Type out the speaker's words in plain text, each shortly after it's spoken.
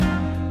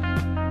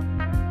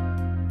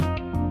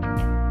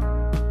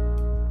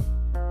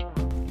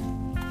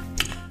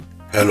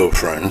Hello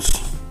friends,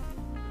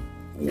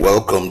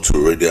 welcome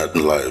to Radiant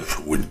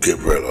Life with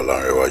Gabriel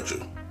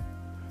Olanrewaju.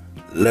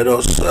 Let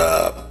us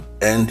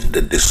end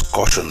the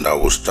discussion that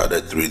was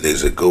started 3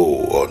 days ago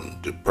on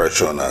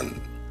depression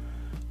and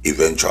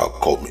eventual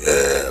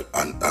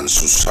and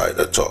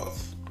suicidal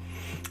thoughts,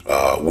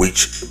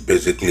 which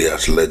basically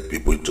has led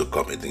people into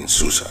committing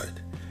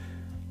suicide.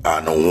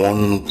 And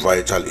one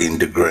vital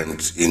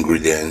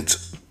ingredient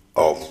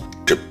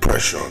of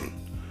depression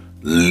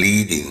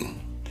leading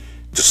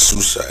to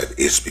suicide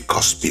is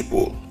because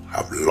people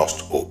have lost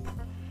hope.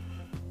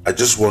 I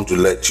just want to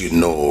let you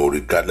know,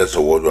 regardless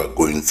of what you are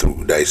going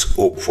through, there is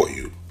hope for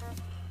you.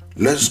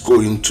 Let's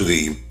go into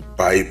the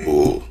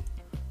Bible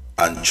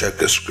and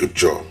check a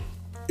scripture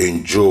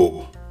in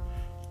Job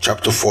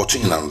chapter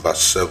 14 and verse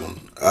 7.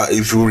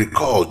 If you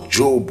recall,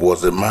 Job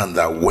was a man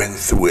that went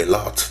through a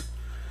lot.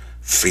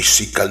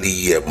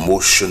 Physically,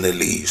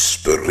 emotionally,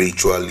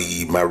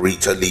 spiritually,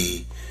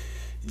 maritally.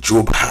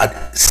 Job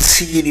had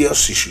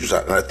serious issues,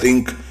 and I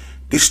think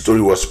this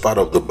story was part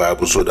of the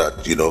Bible so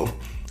that,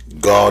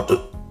 God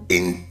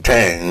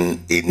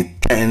intend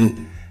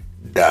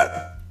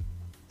that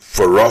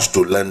for us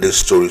to learn this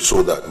story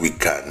so that we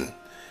can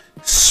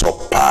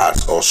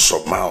surpass or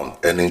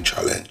surmount any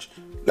challenge.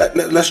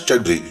 Let's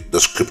check the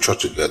scripture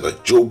together.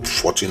 Job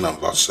 14 and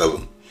verse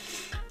 7.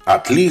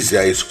 At least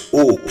there is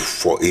hope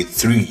for a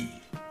tree.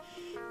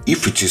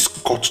 If it is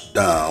cut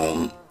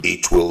down,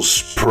 it will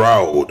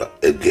sprout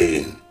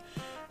again,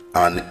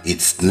 and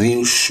its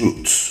new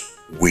shoots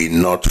will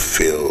not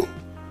fail.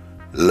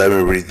 Let me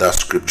read that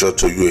scripture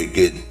to you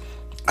again.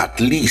 At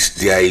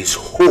least there is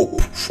hope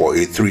for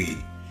a tree.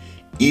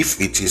 If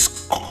it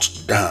is cut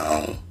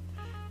down,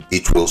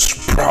 it will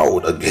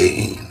sprout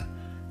again,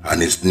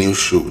 and its new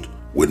shoot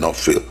will not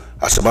fail.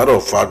 As a matter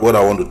of fact, what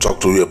I want to talk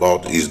to you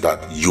about is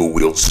that you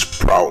will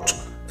sprout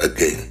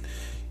again.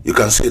 You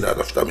can say that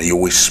after me. You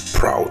will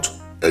sprout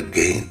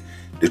again.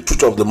 The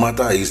truth of the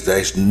matter is there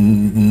is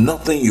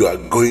nothing you are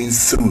going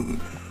through,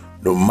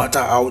 no matter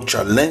how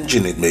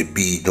challenging it may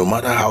be, no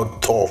matter how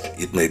tough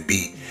it may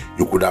be.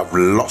 You could have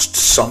lost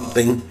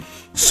something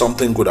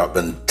could have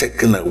been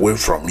taken away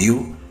from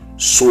you,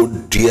 so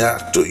dear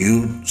to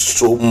you,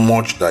 so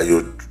much that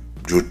you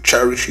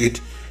cherish it.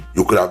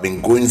 You could have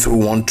been going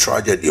through one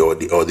tragedy or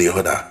the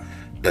other.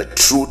 The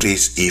truth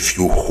is, if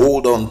you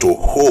hold on to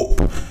hope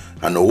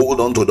and hold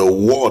on to the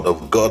word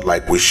of God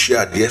like we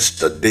shared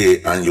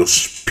yesterday, and you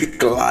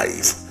speak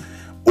life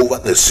over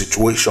the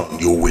situation,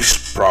 you will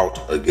sprout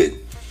again.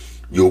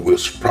 You will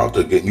sprout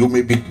again. You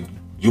may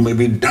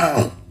be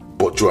down,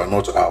 but you are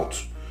not out.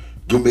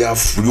 You may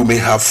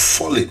have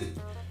fallen,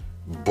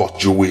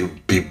 but you will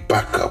be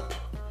back up.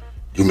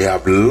 You may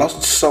have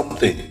lost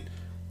something,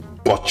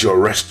 but your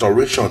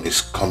restoration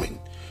is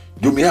coming.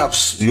 You may have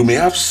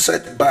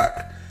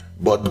setback,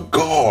 but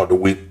God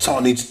will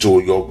turn it to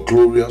your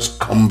glorious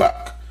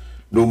comeback.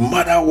 No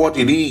matter what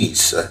it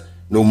is,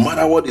 no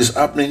matter what is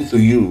happening to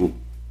you,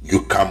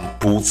 you can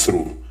pull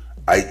through.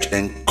 I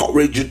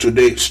encourage you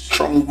today,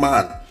 strong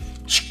man,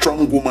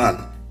 strong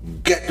woman,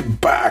 get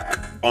back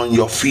on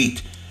your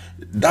feet.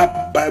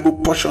 That Bible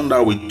portion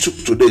that we took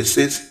today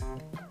says,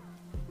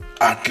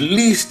 at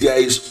least there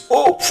is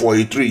hope for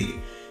a tree.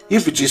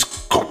 If it is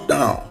cut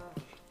down,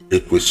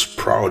 it will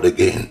sprout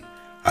again,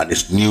 and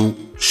its new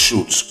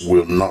shoots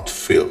will not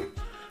fail.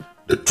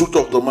 The truth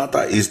of the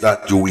matter is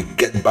that you will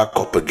get back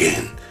up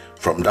again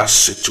from that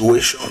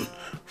situation,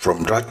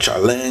 from that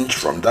challenge,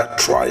 from that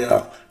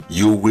trial.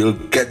 You will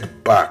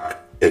get back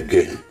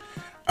again.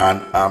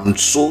 And I'm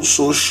so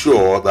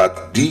sure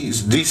that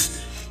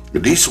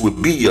this will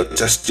be your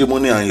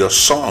testimony and your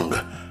song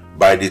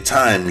by the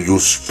time you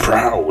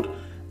sprout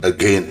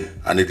again.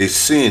 And it is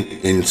seen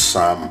in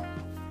Psalm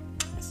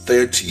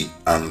 30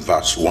 and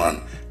verse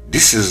 1.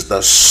 This is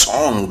the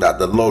song that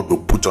the Lord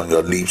will put on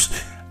your lips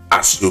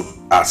as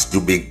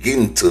you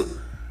begin to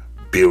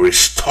be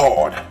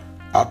restored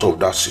out of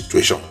that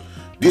situation.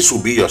 This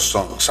will be your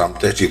song, Psalm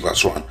 30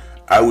 verse 1.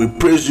 I will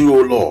praise you,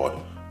 O Lord,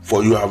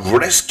 for you have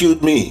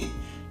rescued me.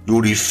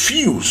 You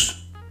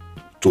refuse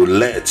to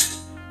let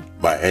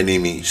my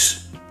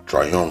enemies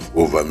triumph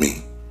over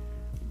me.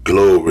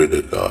 Glory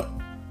to God.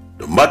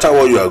 No matter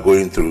what you are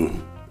going through,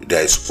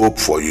 there is hope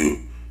for you.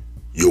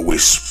 You will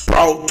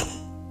sprout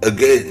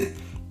again.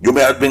 You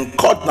may have been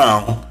cut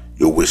down,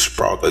 you will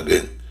sprout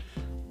again.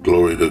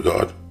 Glory to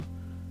God.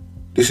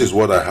 This is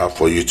what I have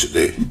for you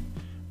today.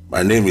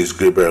 My name is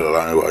Gabriel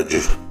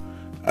Olanrewaju,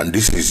 and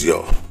this is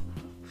your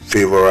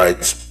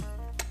favorite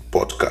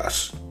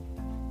podcast,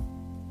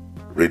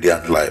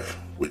 Radiant Life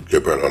with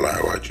Gabriel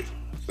Olanrewaju.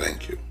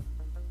 Thank you.